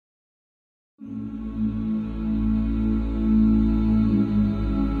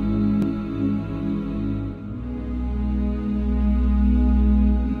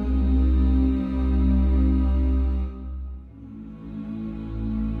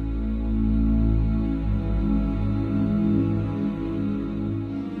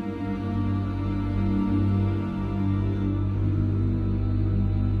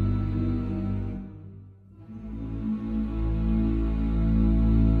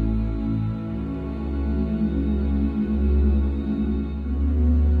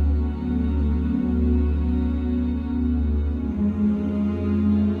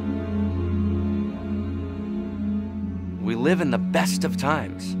We live in the best of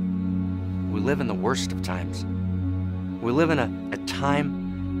times. We live in the worst of times. We live in a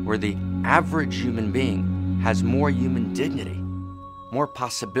time where the average human being has more human dignity, more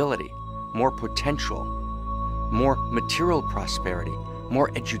possibility, more potential, more material prosperity,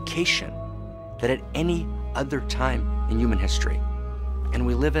 more education than at any other time in human history. And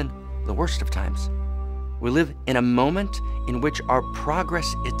we live in the worst of times. We live in a moment in which our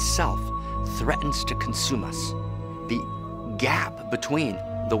progress itself threatens to consume us. The gap between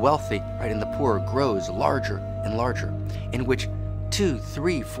the wealthy, right, and the poor grows larger and larger, in which 2,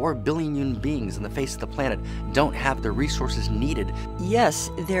 3, 4 billion human beings on the face of the planet don't have the resources needed.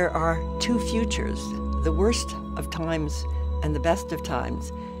 Yes, there are two futures, the worst of times and the best of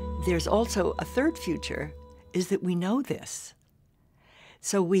times. There's also a third future, is that we know this.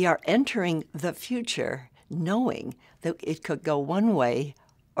 So we are entering the future knowing that it could go one way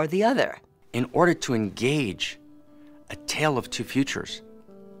or the other. In order to engage a tale of two futures,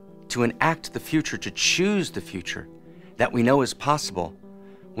 to enact the future, to choose the future that we know is possible,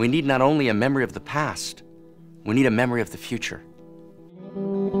 we need not only a memory of the past, we need a memory of the future.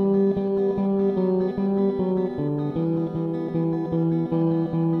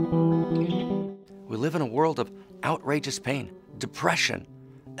 We live in a world of outrageous pain, depression,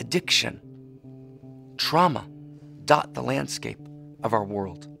 addiction, trauma dot the landscape of our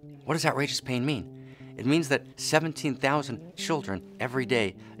world. What does outrageous pain mean? It means that 17,000 children every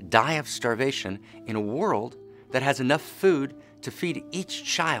day die of starvation in a world that has enough food to feed each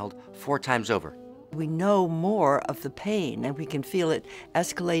child 4 times over. We know more of the pain, and we can feel it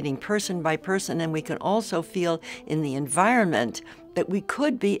escalating person by person, and we can also feel in the environment that we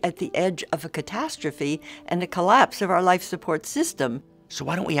could be at the edge of a catastrophe and a collapse of our life support system. So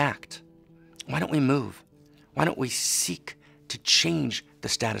why don't we act? Why don't we move? Why don't we seek to change the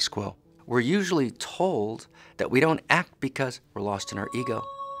status quo? We're usually told that we don't act because we're lost in our ego,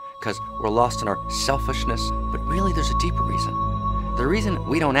 because we're lost in our selfishness, but really there's a deeper reason. The reason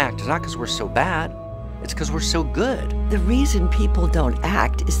we don't act is not because we're so bad, it's because we're so good. The reason people don't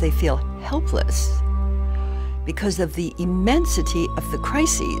act is they feel helpless because of the immensity of the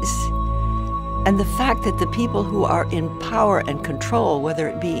crises and the fact that the people who are in power and control, whether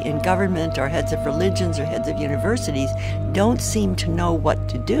it be in government or heads of religions or heads of universities, don't seem to know what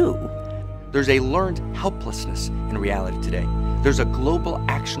to do. There's a learned helplessness in reality today. There's a global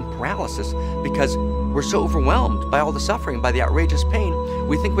action paralysis because we're so overwhelmed by all the suffering, by the outrageous pain,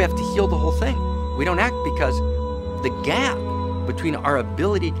 we think we have to heal the whole thing. We don't act because the gap between our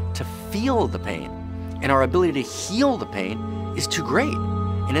ability to feel the pain and our ability to heal the pain is too great.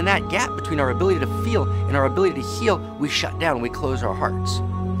 And in that gap between our ability to feel and our ability to heal, we shut down, we close our hearts.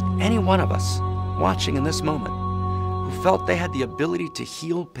 Any one of us watching in this moment who felt they had the ability to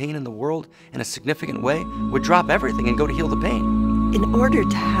heal pain in the world in a significant way would drop everything and go to heal the pain. In order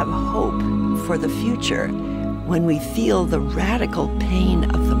to have hope for the future, when we feel the radical pain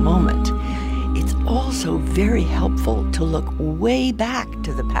of the moment, it's also very helpful to look way back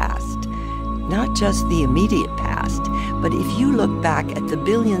to the past, not just the immediate past, but if you look back at the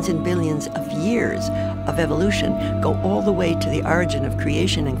billions and billions of years of evolution, go all the way to the origin of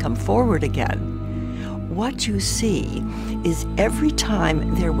creation and come forward again, what you see is every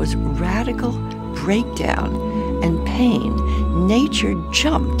time there was radical breakdown and pain, nature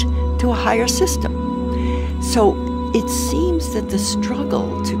jumped to a higher system. So it seems that the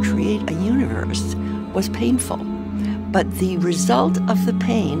struggle to create a universe was painful, but the result of the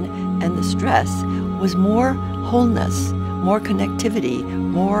pain and the stress was more wholeness, more connectivity,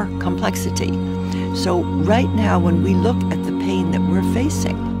 more complexity. So right now, when we look at the pain that we're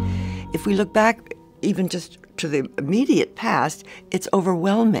facing, if we look back even just to the immediate past, it's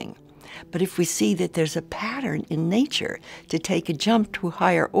overwhelming. But if we see that there's a pattern in nature to take a jump to a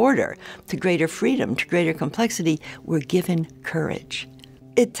higher order, to greater freedom, to greater complexity, we're given courage.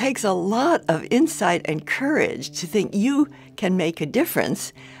 It takes a lot of insight and courage to think you can make a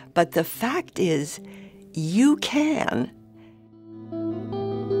difference, but the fact is, you can.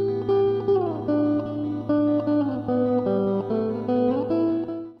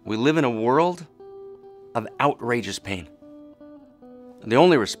 live in a world of outrageous pain. The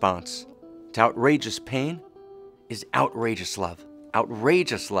only response to outrageous pain is outrageous love.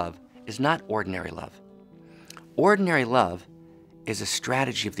 Outrageous love is not ordinary love. Ordinary love is a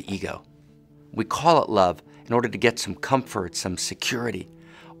strategy of the ego. We call it love in order to get some comfort, some security.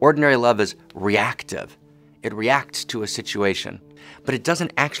 Ordinary love is reactive. It reacts to a situation, but it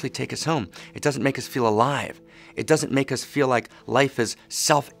doesn't actually take us home. It doesn't make us feel alive. It doesn't make us feel like life is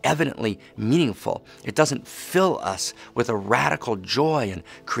self-evidently meaningful. It doesn't fill us with a radical joy and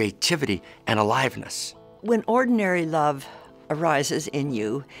creativity and aliveness. When ordinary love arises in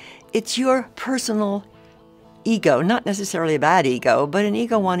you, it's your personal ego, not necessarily a bad ego, but an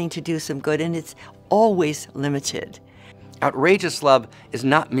ego wanting to do some good, and it's always limited. Outrageous love is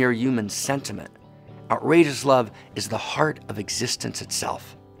not mere human sentiment. Outrageous love is the heart of existence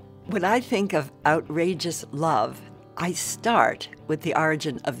itself. When I think of outrageous love, I start with the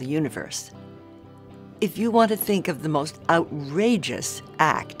origin of the universe. If you want to think of the most outrageous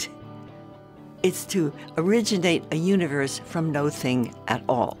act, it's to originate a universe from no thing at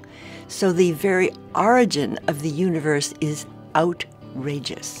all. So the very origin of the universe is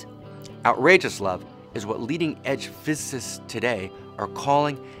outrageous. Outrageous love is what leading-edge physicists today are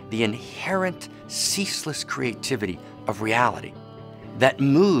calling the inherent, ceaseless creativity of reality that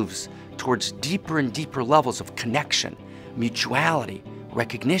moves towards deeper and deeper levels of connection, mutuality,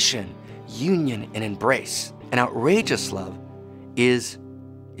 recognition, union, and embrace. And outrageous love is,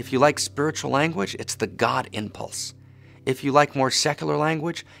 if you like spiritual language, it's the God impulse. If you like more secular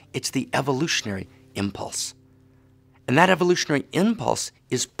language, it's the evolutionary impulse. And that evolutionary impulse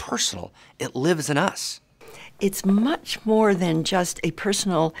is personal. It lives in us. It's much more than just a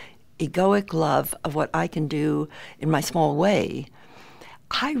personal, egoic love of what I can do in my small way.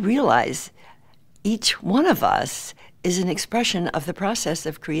 I realize each one of us is an expression of the process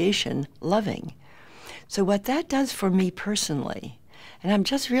of creation loving. So what that does for me personally, and I'm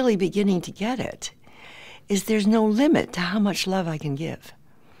just really beginning to get it, is there's no limit to how much love I can give.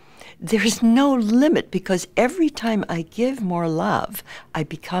 There's no limit, because every time I give more love, I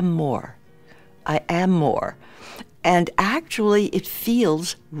become more. I am more. And actually, it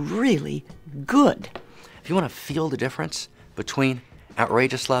feels really good. If you want to feel the difference between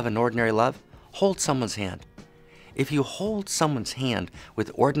outrageous love and ordinary love, hold someone's hand. If you hold someone's hand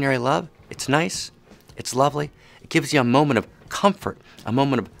with ordinary love, it's nice, it's lovely, it gives you a moment of comfort, a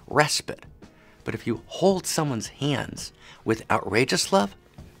moment of respite. But if you hold someone's hands with outrageous love,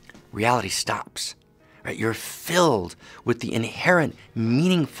 reality stops. Right? You're filled with the inherent,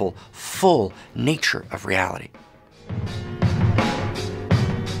 meaningful, full nature of reality.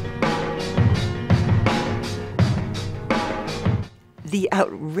 The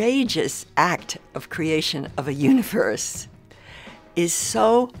outrageous act of creation of a universe is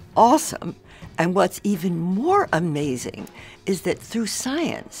so awesome. And what's even more amazing is that through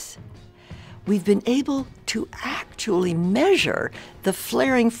science, we've been able to actually measure the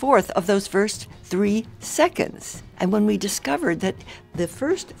flaring forth of those first 3 seconds. And when we discovered that the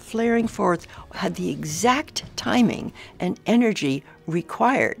first flaring forth had the exact timing and energy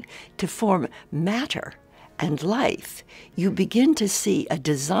required to form matter and life, you begin to see a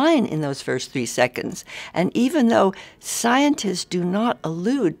design in those first 3 seconds. And even though scientists do not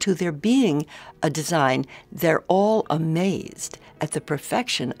allude to there being a design, they're all amazed at the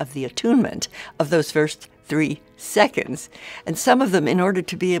perfection of the attunement of those first 3 seconds. And some of them, in order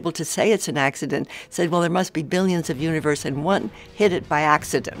to be able to say it's an accident, said, well, there must be billions of universe and one hit it by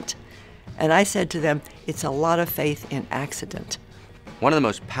accident. And I said to them, it's a lot of faith in accident. One of the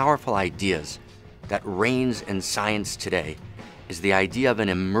most powerful ideas that reigns in science today is the idea of an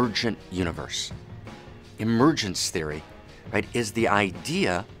emergent universe. Emergence theory, right, is the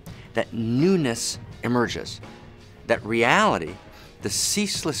idea that newness emerges, that reality, the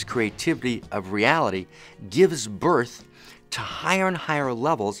ceaseless creativity of reality, gives birth to higher and higher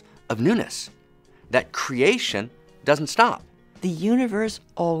levels of newness, that creation doesn't stop. The universe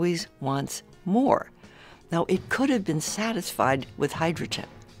always wants more. Now, it could have been satisfied with hydrogen.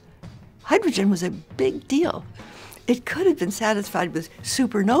 Hydrogen was a big deal. It could have been satisfied with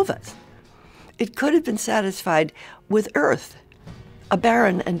supernovas. It could have been satisfied with Earth, a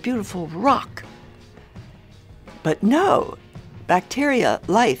barren and beautiful rock. But no, bacteria,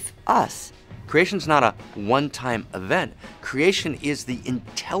 life, us. Creation's not a one-time event. Creation is the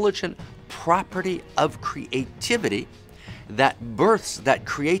intelligent property of creativity that births, that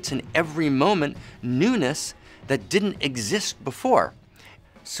creates in every moment newness that didn't exist before.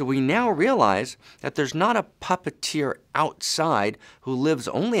 So we now realize that there's not a puppeteer outside who lives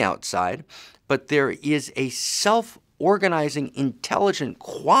only outside, but there is a self self-organizing, intelligent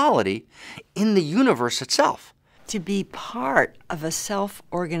quality in the universe itself. To be part of a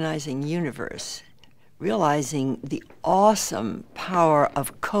self-organizing universe, realizing the awesome power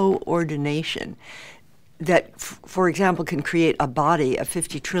of coordination that, for example, can create a body of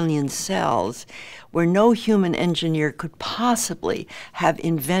 50 trillion cells where no human engineer could possibly have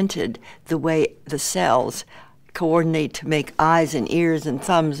invented the way the cells coordinate to make eyes and ears and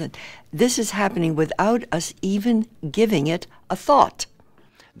thumbs. And this is happening without us even giving it a thought.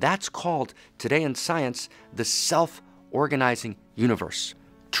 That's called, today in science, the self-organizing universe.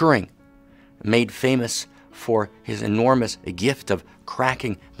 Turing, made famous for his enormous gift of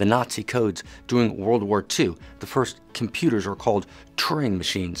cracking the Nazi codes during World War II. The first computers were called Turing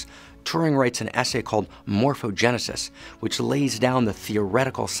machines. Turing writes an essay called Morphogenesis, which lays down the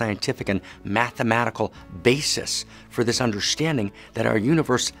theoretical, scientific, and mathematical basis for this understanding that our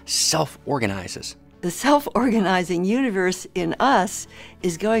universe self-organizes. The self-organizing universe in us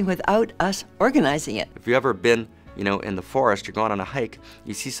is going without us organizing it. If you've ever been, in the forest, you're going on a hike,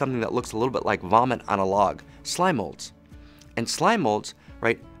 you see something that looks a little bit like vomit on a log, slime molds. And slime molds,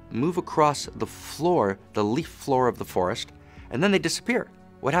 right, move across the floor, the leaf floor of the forest, and then they disappear.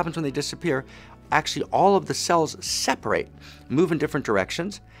 What happens when they disappear? Actually, all of the cells separate, move in different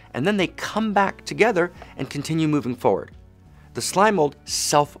directions, and then they come back together and continue moving forward. The slime mold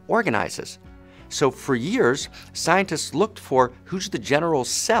self-organizes. So for years, scientists looked for who's the general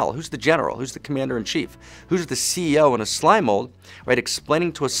cell, who's the general, who's the commander-in-chief, who's the CEO in a slime mold, right,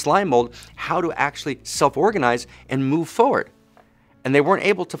 explaining to a slime mold how to actually self-organize and move forward. And they weren't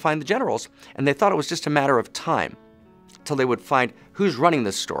able to find the generals, and they thought it was just a matter of time till they would find who's running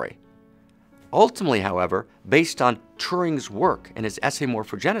this story. Ultimately, however, based on Turing's work and his essay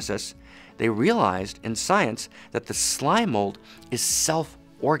Morphogenesis, they realized in science that the slime mold is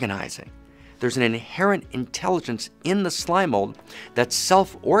self-organizing. There's an inherent intelligence in the slime mold that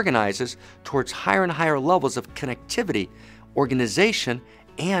self-organizes towards higher and higher levels of connectivity, organization,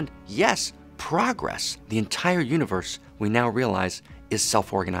 and, yes, progress. The entire universe, we now realize, is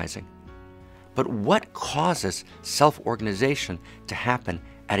self-organizing. But what causes self-organization to happen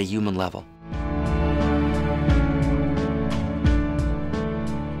at a human level?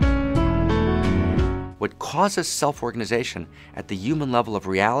 What causes self-organization at the human level of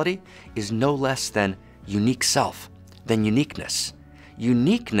reality is no less than unique self, than uniqueness.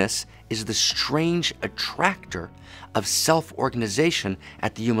 Uniqueness is the strange attractor of self-organization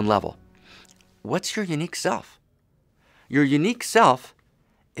at the human level. What's your unique self? Your unique self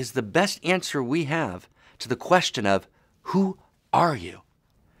is the best answer we have to the question of, who are you?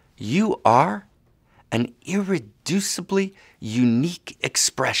 You are an irreducibly unique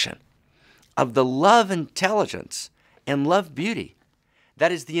expression of the love intelligence and love beauty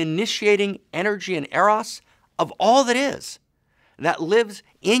that is the initiating energy and eros of all that is, that lives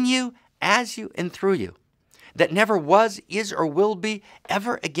in you, as you, and through you, that never was, is, or will be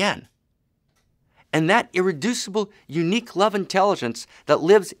ever again. And that irreducible, unique love intelligence that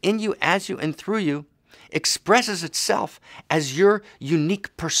lives in you, as you, and through you expresses itself as your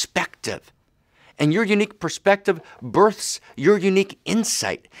unique perspective. And your unique perspective births your unique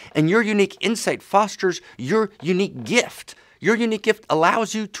insight. And your unique insight fosters your unique gift. Your unique gift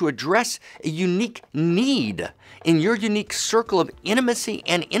allows you to address a unique need in your unique circle of intimacy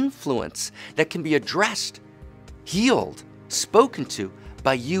and influence that can be addressed, healed, spoken to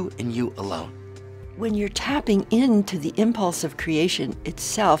by you and you alone. When you're tapping into the impulse of creation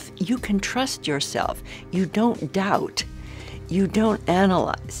itself, you can trust yourself. You don't doubt. You don't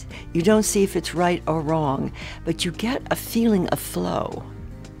analyze. You don't see if it's right or wrong, but you get a feeling of flow.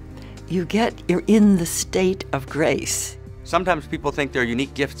 You're in the state of grace. Sometimes people think their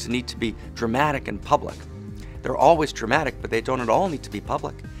unique gifts need to be dramatic and public. They're always dramatic, but they don't at all need to be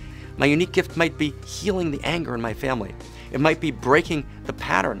public. My unique gift might be healing the anger in my family. It might be breaking the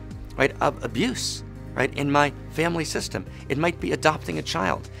pattern, right, of abuse, right, in my family system. It might be adopting a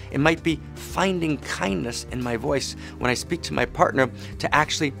child. It might be finding kindness in my voice when I speak to my partner to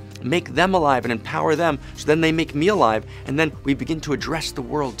actually make them alive and empower them so then they make me alive, and then we begin to address the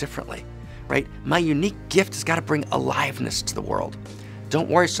world differently, right? My unique gift has got to bring aliveness to the world. Don't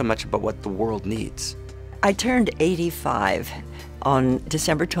worry so much about what the world needs. I turned 85 on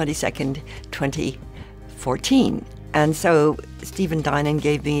December 22nd, 2014. And so Stephen Dinan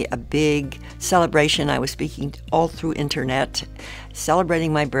gave me a big celebration. I was speaking all through internet,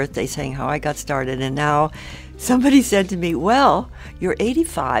 celebrating my birthday, saying how I got started. And now somebody said to me, well, you're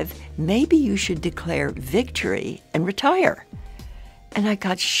 85, maybe you should declare victory and retire. And I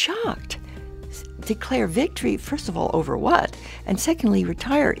got shocked. Declare victory, first of all, over what? And secondly,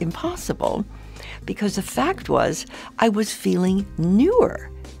 retire, impossible. because the fact was I was feeling newer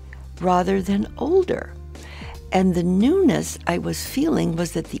rather than older. And the newness I was feeling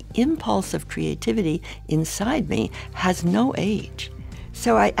was that the impulse of creativity inside me has no age.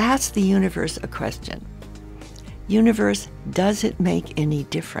 So I asked the universe a question. Universe, does it make any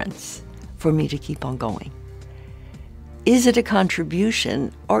difference for me to keep on going? Is it a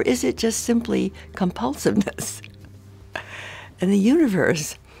contribution, or is it just simply compulsiveness? And the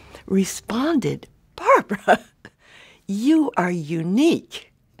universe responded, Barbara, you are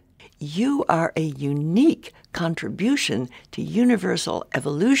unique. You are a unique contribution to universal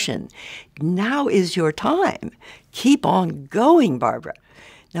evolution. Now is your time. Keep on going, Barbara.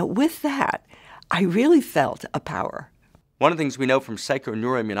 Now, with that, I really felt a power. One of the things we know from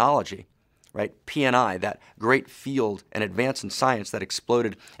psychoneuroimmunology, right, PNI, that great field and advance in science that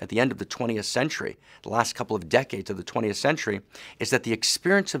exploded at the end of the 20th century, the last couple of decades of the 20th century, is that the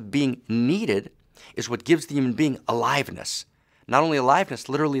experience of being needed is what gives the human being aliveness. Not only aliveness,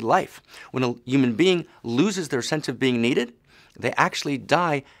 literally life. When a human being loses their sense of being needed, they actually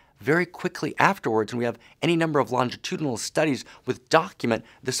die very quickly afterwards, and we have any number of longitudinal studies which document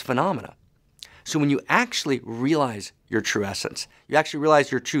this phenomena. So when you actually realize your true essence, you actually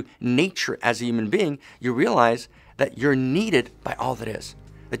realize your true nature as a human being, you realize that you're needed by all that is,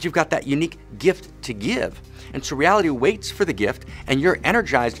 that you've got that unique gift to give. And so reality waits for the gift, and you're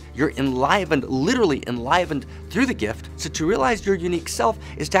energized, you're enlivened, literally enlivened through the gift. So to realize your unique self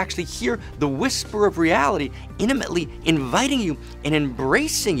is to actually hear the whisper of reality intimately inviting you and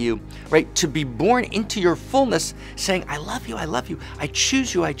embracing you, right, to be born into your fullness, saying, I love you, I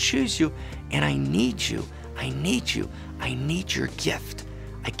choose you, and I need you, I need your gift.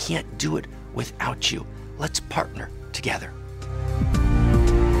 I can't do it without you. Let's partner together.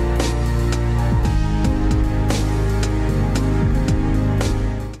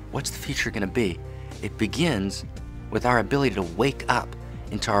 What's the future going to be? It begins with our ability to wake up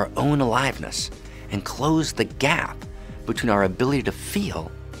into our own aliveness and close the gap between our ability to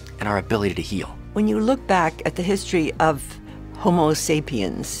feel and our ability to heal. When you look back at the history of Homo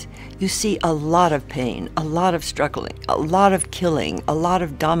sapiens, you see a lot of pain, a lot of struggling, a lot of killing, a lot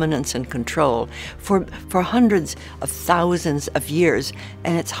of dominance and control for hundreds of thousands of years.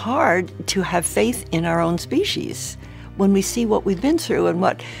 And it's hard to have faith in our own species when we see what we've been through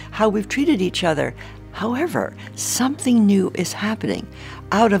and how we've treated each other. However, something new is happening.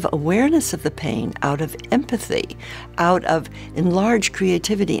 Out of awareness of the pain, out of empathy, out of enlarged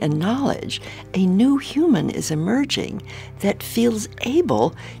creativity and knowledge, a new human is emerging that feels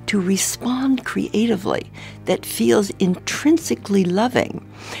able to respond creatively, that feels intrinsically loving,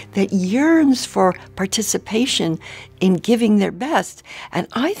 that yearns for participation in giving their best. And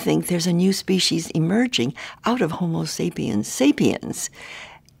I think there's a new species emerging out of Homo sapiens sapiens.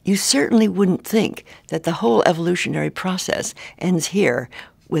 You certainly wouldn't think that the whole evolutionary process ends here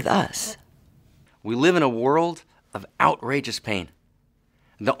with us. We live in a world of outrageous pain.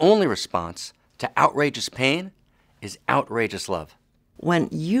 The only response to outrageous pain is outrageous love. When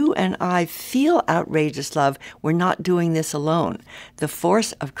you and I feel outrageous love, we're not doing this alone. The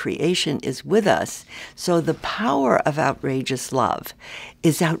force of creation is with us, so the power of outrageous love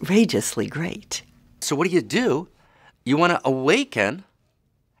is outrageously great. So what do? You want to awaken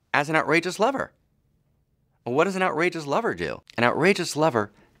as an outrageous lover. Well, what does an outrageous lover do? An outrageous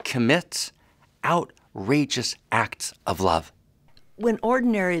lover commits outrageous acts of love. When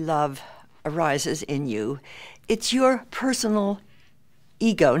ordinary love arises in you, it's your personal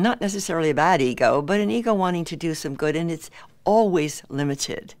ego, not necessarily a bad ego, but an ego wanting to do some good, and it's always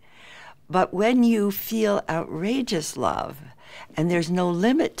limited. But when you feel outrageous love, and there's no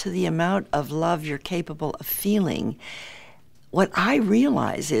limit to the amount of love you're capable of feeling, what I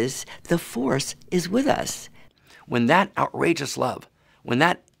realize is the force is with us. When that outrageous love, when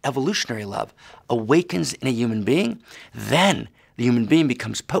that evolutionary love awakens in a human being, then the human being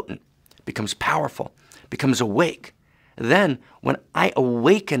becomes potent, becomes powerful, becomes awake. Then when I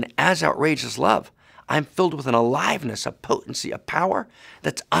awaken as outrageous love, I'm filled with an aliveness, a potency, a power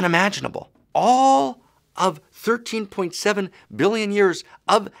that's unimaginable. All of 13.7 billion years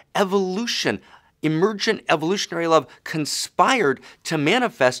of evolution, emergent evolutionary love conspired to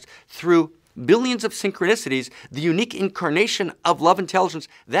manifest through billions of synchronicities, the unique incarnation of love intelligence,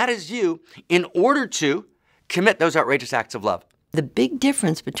 that is you, in order to commit those outrageous acts of love. The big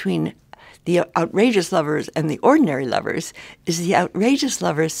difference between the outrageous lovers and the ordinary lovers is the outrageous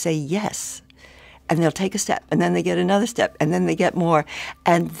lovers say yes, and they'll take a step, and then they get another step, and then they get more,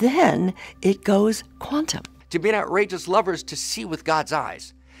 and then it goes quantum. To be an outrageous lover is to see with God's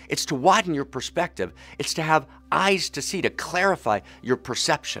eyes. It's to widen your perspective. It's to have eyes to see, to clarify your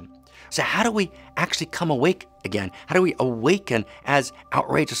perception. So how do we actually come awake again? How do we awaken as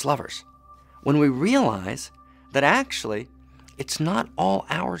outrageous lovers? When we realize that actually it's not all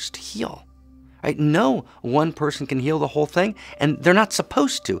ours to heal. Right? No one person can heal the whole thing, and they're not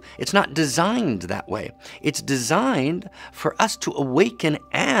supposed to. It's not designed that way. It's designed for us to awaken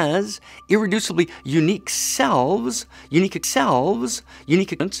as irreducibly unique selves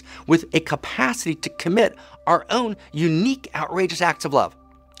with a capacity to commit our own unique, outrageous acts of love,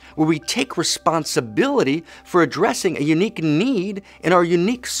 where we take responsibility for addressing a unique need in our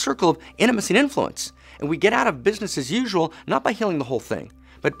unique circle of intimacy and influence. And we get out of business as usual, not by healing the whole thing,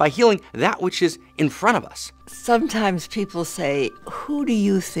 but by healing that which is in front of us. Sometimes people say, who do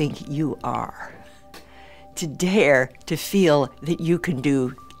you think you are to dare to feel that you can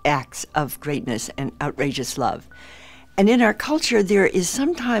do acts of greatness and outrageous love? And in our culture, there is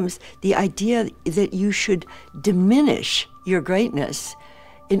sometimes the idea that you should diminish your greatness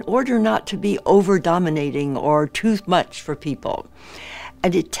in order not to be over-dominating or too much for people.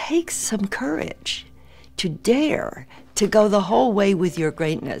 And it takes some courage to dare to go the whole way with your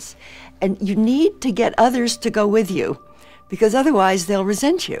greatness. And you need to get others to go with you, because otherwise they'll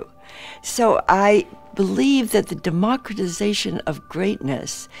resent you. So I believe that the democratization of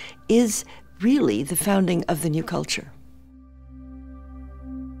greatness is really the founding of the new culture.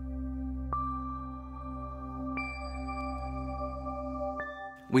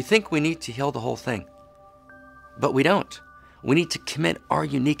 We think we need to heal the whole thing, but we don't. We need to commit our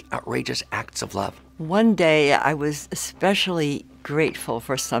unique, outrageous acts of love. One day I was especially grateful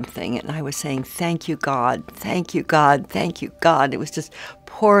for something, and I was saying, thank you, God, thank you, God, thank you, God. It was just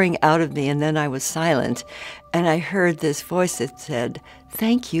pouring out of me, and then I was silent, and I heard this voice that said,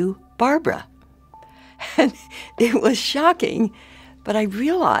 thank you, Barbara. And it was shocking, but I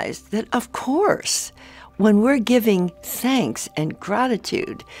realized that, of course, when we're giving thanks and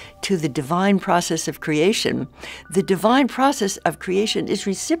gratitude to the divine process of creation, the divine process of creation is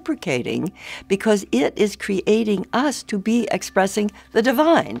reciprocating because it is creating us to be expressing the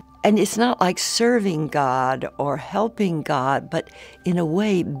divine. And it's not like serving God or helping God, but in a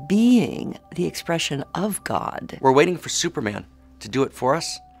way being the expression of God. We're waiting for Superman to do it for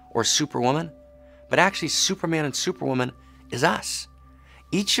us, or Superwoman, but actually Superman and Superwoman is us.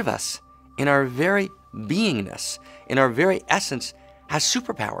 Each of us, in our very beingness, in our very essence, has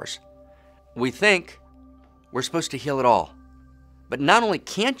superpowers. We think we're supposed to heal it all. But not only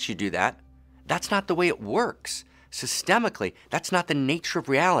can't you do that, that's not the way it works. Systemically, that's not the nature of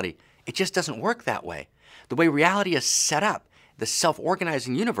reality. It just doesn't work that way. The way reality is set up, the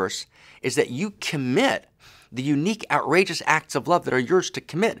self-organizing universe, is that you commit the unique, outrageous acts of love that are yours to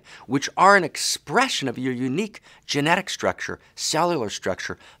commit, which are an expression of your unique genetic structure, cellular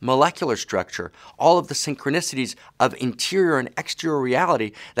structure, molecular structure, all of the synchronicities of interior and exterior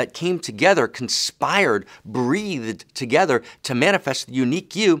reality that came together, conspired, breathed together to manifest the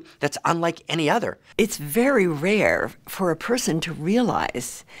unique you that's unlike any other. It's very rare for a person to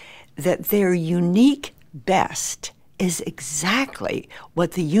realize that their unique best is exactly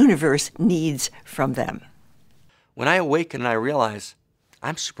what the universe needs from them. When I awaken and I realize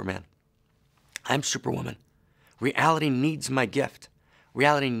I'm Superman, I'm Superwoman, reality needs my gift,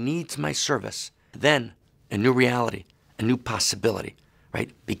 reality needs my service, then a new reality, a new possibility,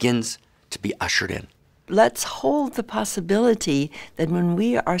 right, begins to be ushered in. Let's hold the possibility that when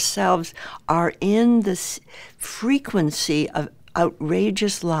we ourselves are in this frequency of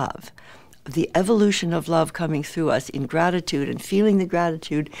outrageous love, the evolution of love coming through us in gratitude and feeling the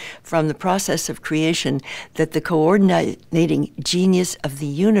gratitude from the process of creation, that the coordinating genius of the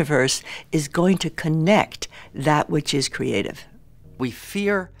universe is going to connect that which is creative. We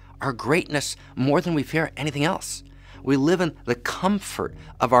fear our greatness more than we fear anything else. We live in the comfort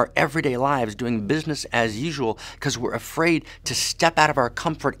of our everyday lives doing business as usual because we're afraid to step out of our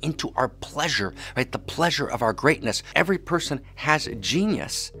comfort into our pleasure, right? The pleasure of our greatness. Every person has a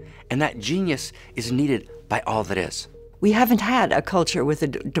genius, and that genius is needed by all that is. We haven't had a culture with a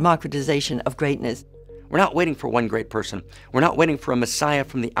democratization of greatness. We're not waiting for one great person. We're not waiting for a Messiah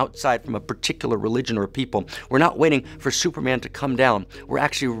from the outside, from a particular religion or people. We're not waiting for Superman to come down. We're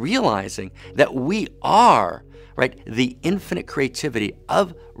actually realizing that we are, right, the infinite creativity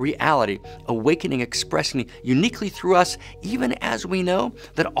of reality, awakening, expressing uniquely through us, even as we know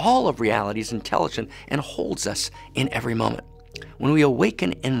that all of reality is intelligent and holds us in every moment. When we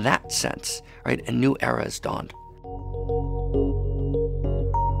awaken in that sense, right, a new era has dawned.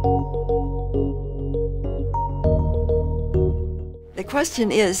 The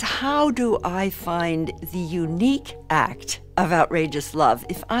question is, how do I find the unique act of outrageous love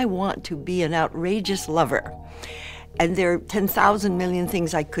if I want to be an outrageous lover? and there are 10,000 million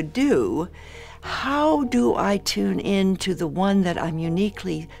things I could do. How do I tune in to the one that I'm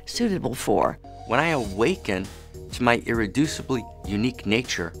uniquely suitable for? When I awaken to my irreducibly unique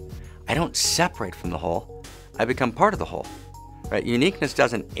nature, I don't separate from the whole. I become part of the whole. Right? Uniqueness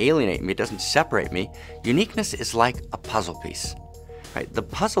doesn't alienate me, it doesn't separate me. Uniqueness is like a puzzle piece. Right? The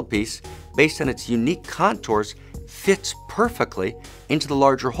puzzle piece, based on its unique contours, fits perfectly into the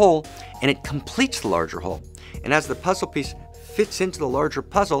larger whole, and it completes the larger whole. And as the puzzle piece fits into the larger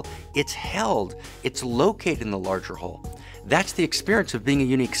puzzle, it's held, it's located in the larger whole. That's the experience of being a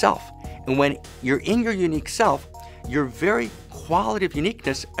unique self. And when you're in your unique self, your very quality of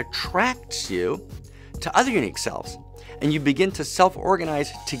uniqueness attracts you to other unique selves. And you begin to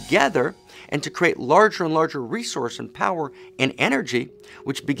self-organize together and to create larger and larger resource and power and energy,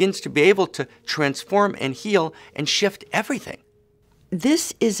 which begins to be able to transform and heal and shift everything.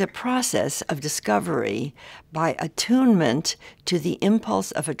 This is a process of discovery by attunement to the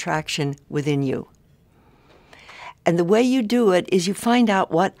impulse of attraction within you. And the way you do it is you find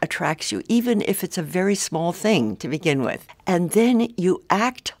out what attracts you, even if it's a very small thing to begin with. And then you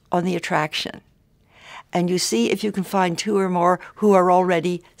act on the attraction. And you see if you can find two or more who are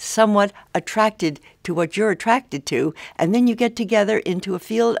already somewhat attracted to what you're attracted to, and then you get together into a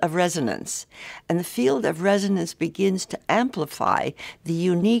field of resonance. And the field of resonance begins to amplify the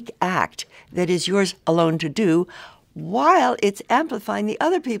unique act that is yours alone to do, while it's amplifying the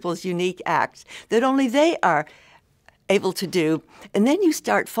other people's unique acts that only they are able to do. And then you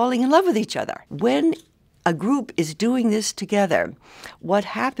start falling in love with each other. When a group is doing this together, what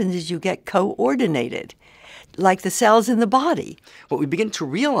happens is you get coordinated, like the cells in the body. What we begin to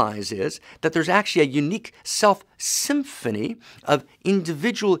realize is that there's actually a unique self-symphony of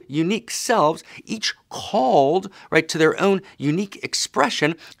individual unique selves, each called, right, to their own unique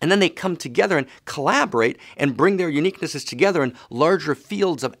expression, and then they come together and collaborate and bring their uniquenesses together in larger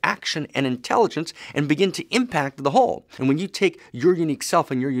fields of action and intelligence and begin to impact the whole. And when you take your unique self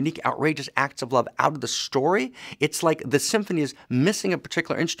and your unique outrageous acts of love out of the story, it's like the symphony is missing a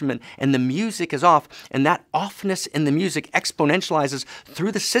particular instrument and the music is off, and that offness in the music exponentializes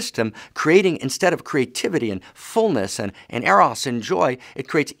through the system, creating, instead of creativity and fullness and eros and joy, it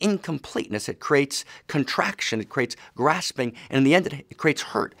creates incompleteness, it creates contraction, it creates grasping, and in the end it creates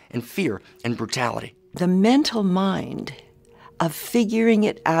hurt and fear and brutality. The mental mind of figuring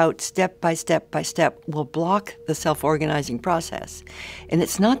it out step by step by step will block the self-organizing process. And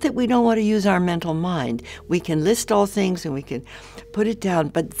it's not that we don't want to use our mental mind. We can list all things and we can put it down,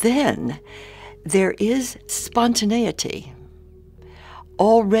 but then there is spontaneity,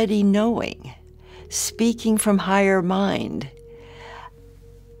 already knowing, speaking from higher mind,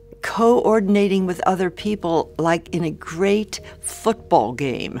 coordinating with other people like in a great football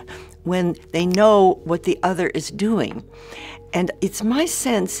game when they know what the other is doing. And it's my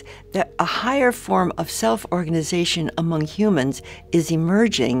sense that a higher form of self-organization among humans is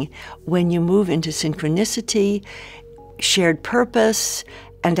emerging when you move into synchronicity, shared purpose,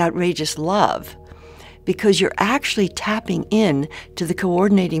 and outrageous love, because you're actually tapping in to the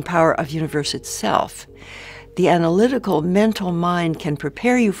coordinating power of universe itself. The analytical mental mind can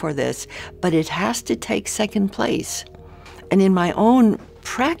prepare you for this, but it has to take second place. And in my own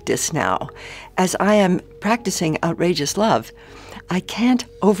practice now, as I am practicing outrageous love, I can't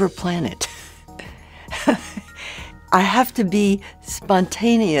overplan it. I have to be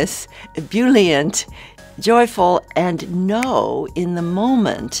spontaneous, ebullient, joyful, and know in the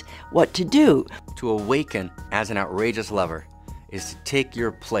moment what to do. To awaken as an outrageous lover is to take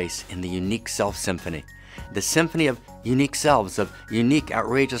your place in the unique self-symphony. The symphony of unique selves, of unique,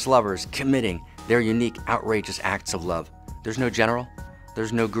 outrageous lovers committing their unique, outrageous acts of love. There's no general,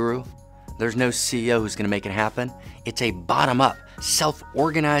 there's no guru, there's no CEO who's going to make it happen. It's a bottom-up,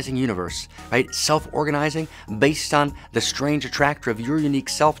 self-organizing universe, right? Self-organizing based on the strange attractor of your unique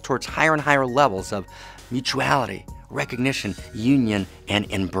self towards higher and higher levels of mutuality, recognition, union, and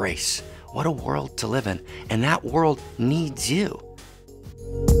embrace. What a world to live in, and that world needs you.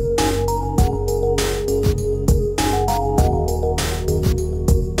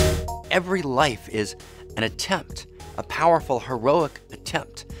 Every life is an attempt, a powerful, heroic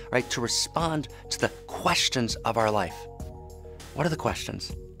attempt, right, to respond to the questions of our life. What are the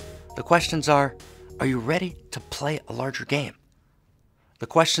questions? The questions are you ready to play a larger game? The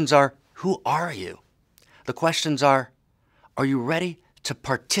questions are, who are you? The questions are you ready to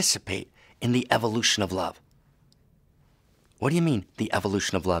participate in the evolution of love? What do you mean, the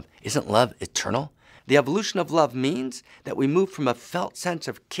evolution of love? Isn't love eternal? The evolution of love means that we move from a felt sense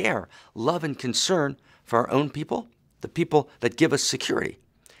of care, love, and concern for our own people, the people that give us security,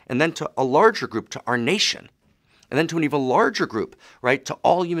 and then to a larger group, to our nation. and then to an even larger group, right, to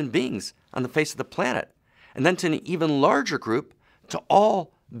all human beings on the face of the planet, and then to an even larger group, to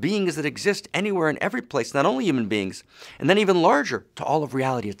all beings that exist anywhere and every place, not only human beings, and then even larger, to all of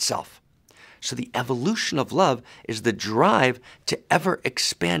reality itself. So the evolution of love is the drive to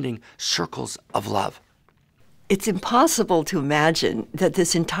ever-expanding circles of love. It's impossible to imagine that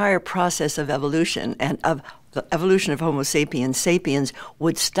this entire process of evolution and of the evolution of Homo sapiens sapiens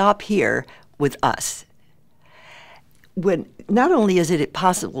would stop here with us. When not only is it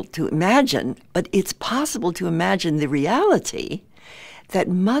possible to imagine, but it's possible to imagine the reality that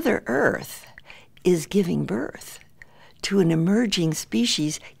Mother Earth is giving birth to an emerging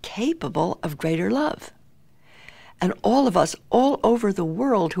species capable of greater love. And all of us all over the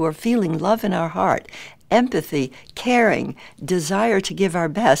world who are feeling love in our heart, empathy, caring, desire to give our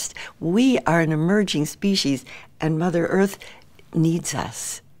best, we are an emerging species, and Mother Earth needs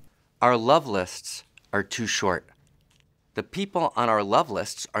us. Our love lists are too short. The people on our love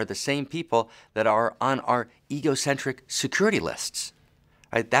lists are the same people that are on our egocentric security lists.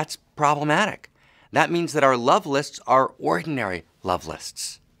 Right? That's problematic. That means that our love lists are ordinary love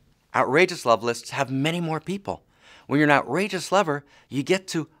lists. Outrageous love lists have many more people. When you're an outrageous lover, you get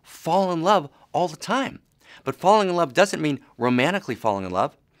to fall in love all the time. But falling in love doesn't mean romantically falling in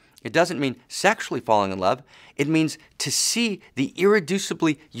love. It doesn't mean sexually falling in love. It means to see the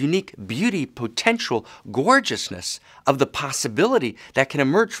irreducibly unique beauty, potential, gorgeousness of the possibility that can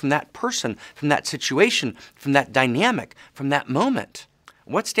emerge from that person, from that situation, from that dynamic, from that moment.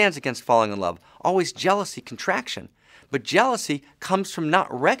 What stands against falling in love? Always jealousy, contraction. But jealousy comes from not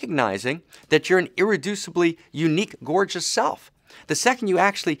recognizing that you're an irreducibly unique, gorgeous self. The second you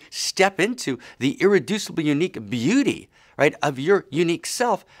actually step into the irreducibly unique beauty, right, of your unique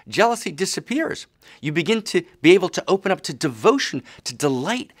self, jealousy disappears. You begin to be able to open up to devotion, to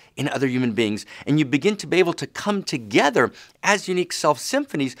delight in other human beings, and you begin to be able to come together as unique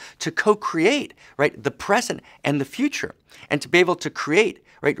self-symphonies to co-create, right, the present and the future, and to be able to create,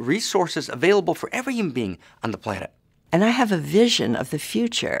 right, resources available for every human being on the planet. And I have a vision of the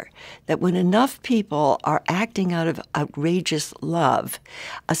future that when enough people are acting out of outrageous love,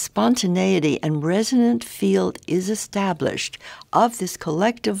 a spontaneity and resonant field is established of this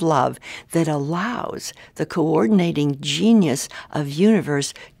collective love that allows the coordinating genius of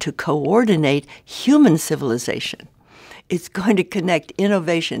universe to coordinate human civilization. It's going to connect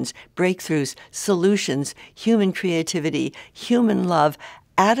innovations, breakthroughs, solutions, human creativity, human love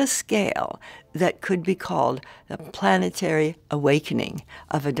at a scale that could be called the planetary awakening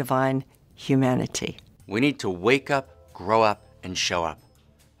of a divine humanity. We need to wake up, grow up, and show up.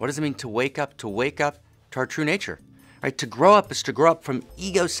 What does it mean to wake up? To wake up to our true nature. Right? To grow up is to grow up from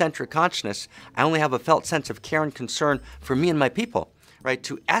egocentric consciousness. I only have a felt sense of care and concern for me and my people. Right?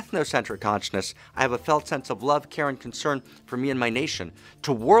 To ethnocentric consciousness, I have a felt sense of love, care, and concern for me and my nation.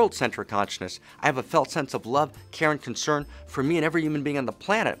 To world-centric consciousness, I have a felt sense of love, care, and concern for me and every human being on the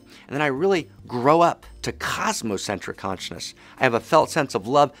planet. And then I really grow up to cosmocentric consciousness. I have a felt sense of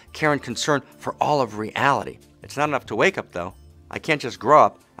love, care, and concern for all of reality. It's not enough to wake up, though. I can't just grow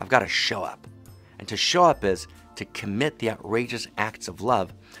up. I've got to show up. And to show up is to commit the outrageous acts of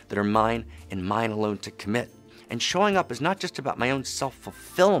love that are mine and mine alone to commit. And showing up is not just about my own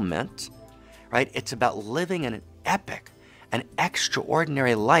self-fulfillment, right? It's about living an epic, an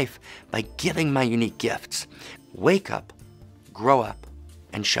extraordinary life by giving my unique gifts. Wake up, grow up,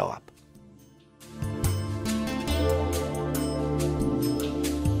 and show up.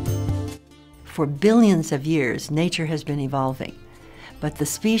 For billions of years, nature has been evolving, but the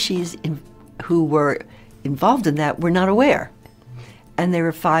species who were involved in that were not aware. And there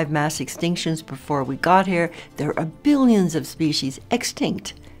were 5 mass extinctions before we got here. There are billions of species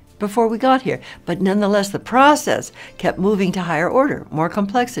extinct before we got here. But nonetheless, the process kept moving to higher order, more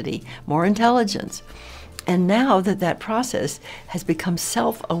complexity, more intelligence. And now that process has become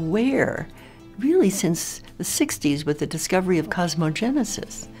self-aware, really since the 60s with the discovery of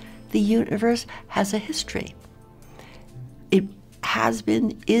cosmogenesis, the universe has a history. It has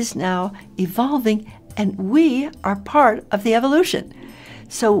been, is now evolving, and we are part of the evolution.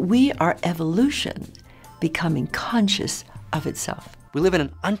 So we are evolution becoming conscious of itself. We live in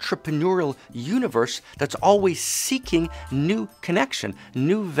an entrepreneurial universe that's always seeking new connection,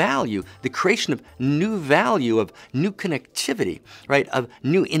 new value, the creation of new value, of new connectivity, right, of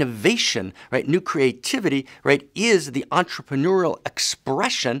new innovation, right, new creativity, right, is the entrepreneurial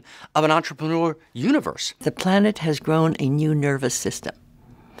expression of an entrepreneurial universe. The planet has grown a new nervous system.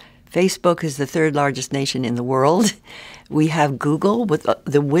 Facebook is the 3rd largest nation in the world. We have Google with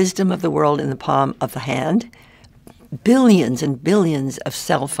the wisdom of the world in the palm of the hand. Billions and billions of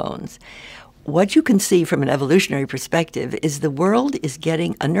cell phones. What you can see from an evolutionary perspective is the world is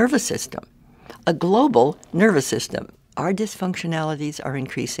getting a nervous system, a global nervous system. Our dysfunctionalities are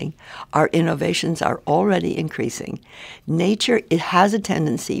increasing. Our innovations are already increasing. Nature, it has a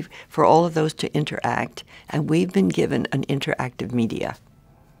tendency for all of those to interact, and we've been given an interactive media.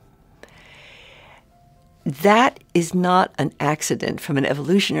 That is not an accident from an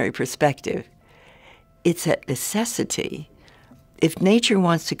evolutionary perspective. It's a necessity. If nature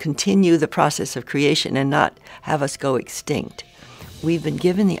wants to continue the process of creation and not have us go extinct, we've been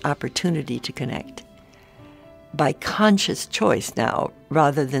given the opportunity to connect by conscious choice now,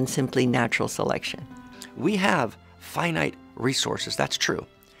 rather than simply natural selection. We have finite resources, that's true,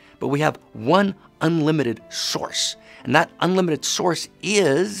 but we have one unlimited source, and that unlimited source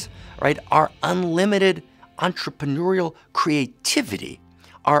is, right, our unlimited entrepreneurial creativity,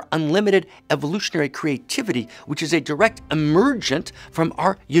 our unlimited evolutionary creativity, which is a direct emergent from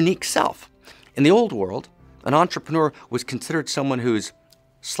our unique self. In the old world, an entrepreneur was considered someone who's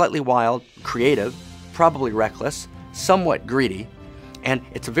slightly wild, creative, probably reckless, somewhat greedy, and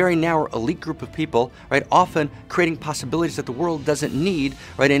it's a very narrow elite group of people, right, often creating possibilities that the world doesn't need,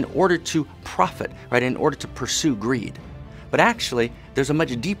 right, in order to profit, right, in order to pursue greed. But actually, there's a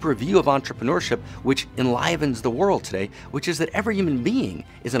much deeper view of entrepreneurship which enlivens the world today, which is that every human being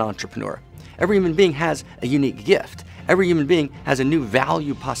is an entrepreneur. Every human being has a unique gift. Every human being has a new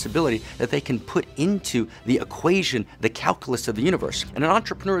value possibility that they can put into the equation, the calculus of the universe. And an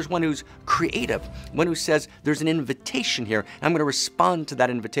entrepreneur is one who's creative, one who says, there's an invitation here, and I'm going to respond to that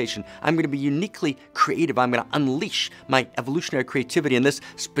invitation. I'm going to be uniquely creative. I'm going to unleash my evolutionary creativity in this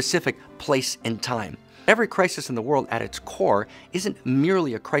specific place and time. Every crisis in the world at its core isn't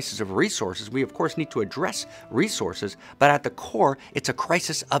merely a crisis of resources. We, of course, need to address resources, but at the core, it's a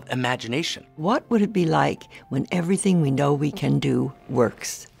crisis of imagination. What would it be like when everything we know we can do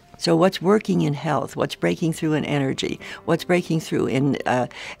works? So what's working in health? What's breaking through in energy? What's breaking through in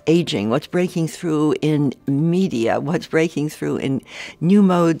aging? What's breaking through in media? What's breaking through in new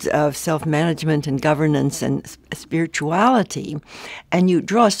modes of self-management and governance and spirituality? And you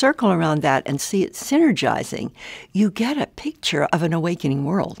draw a circle around that and see it synergizing. You get a picture of an awakening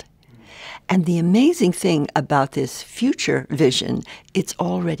world. And the amazing thing about this future vision, it's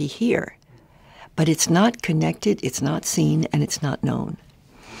already here. But it's not connected, it's not seen, and it's not known.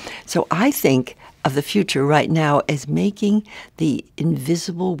 So I think of the future right now as making the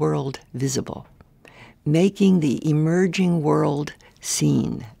invisible world visible, making the emerging world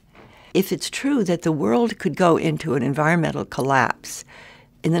seen. If it's true that the world could go into an environmental collapse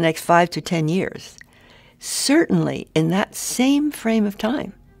in the next 5 to 10 years, certainly in that same frame of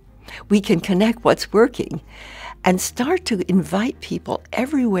time, we can connect what's working and start to invite people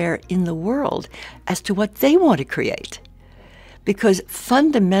everywhere in the world as to what they want to create. Because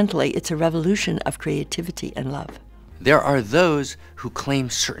fundamentally, it's a revolution of creativity and love. There are those who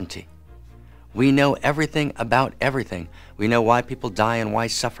claim certainty. We know everything about everything. We know why people die and why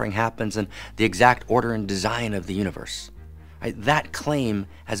suffering happens and the exact order and design of the universe. Right? That claim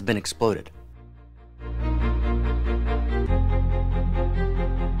has been exploded.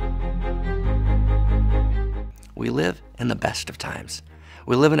 We live in the best of times.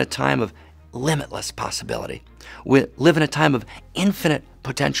 We live in a time of limitless possibility. We live in a time of infinite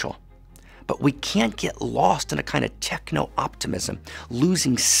potential. But we can't get lost in a kind of techno-optimism,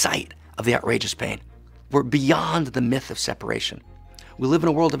 losing sight of the outrageous pain. We're beyond the myth of separation. We live in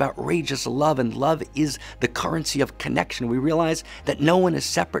a world of outrageous love, and love is the currency of connection. We realize that no one is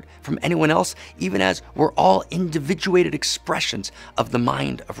separate from anyone else, even as we're all individuated expressions of the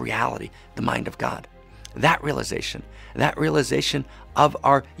mind of reality, the mind of God. That realization of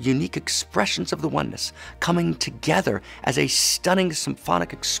our unique expressions of the oneness coming together as a stunning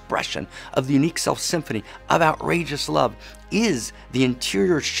symphonic expression of the unique self-symphony of outrageous love is the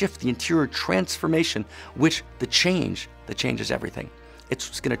interior shift, the interior transformation, which the change that changes everything.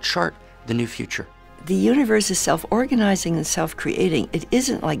 It's going to chart the new future. The universe is self-organizing and self-creating. It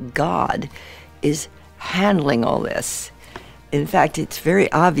isn't like God is handling all this. In fact, it's very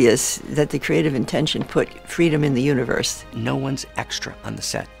obvious that the creative intention put freedom in the universe. No one's extra on the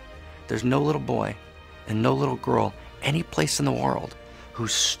set. There's no little boy and no little girl any place in the world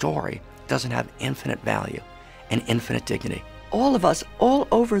whose story doesn't have infinite value and infinite dignity. All of us all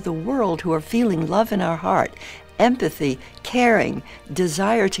over the world who are feeling love in our heart, empathy, caring,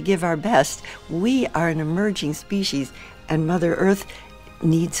 desire to give our best, we are an emerging species, and Mother Earth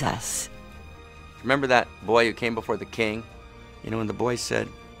needs us. Remember that boy who came before the king? You know, when the boy said,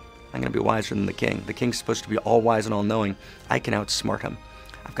 I'm going to be wiser than the king. The king's supposed to be all wise and all knowing. I can outsmart him.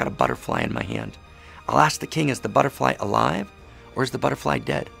 I've got a butterfly in my hand. I'll ask the king, is the butterfly alive or is the butterfly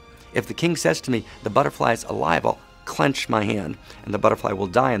dead? If the king says to me, the butterfly is alive, I'll clench my hand, and the butterfly will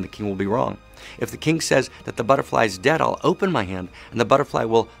die, and the king will be wrong. If the king says that the butterfly is dead, I'll open my hand, and the butterfly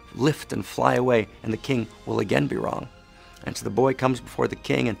will lift and fly away, and the king will again be wrong. And so the boy comes before the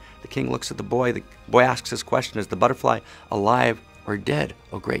king, and the king looks at the boy. The boy asks his question, is the butterfly alive or dead,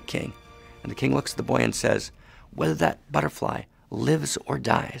 O great king? And the king looks at the boy and says, whether that butterfly lives or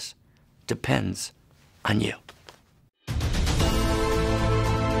dies depends on you.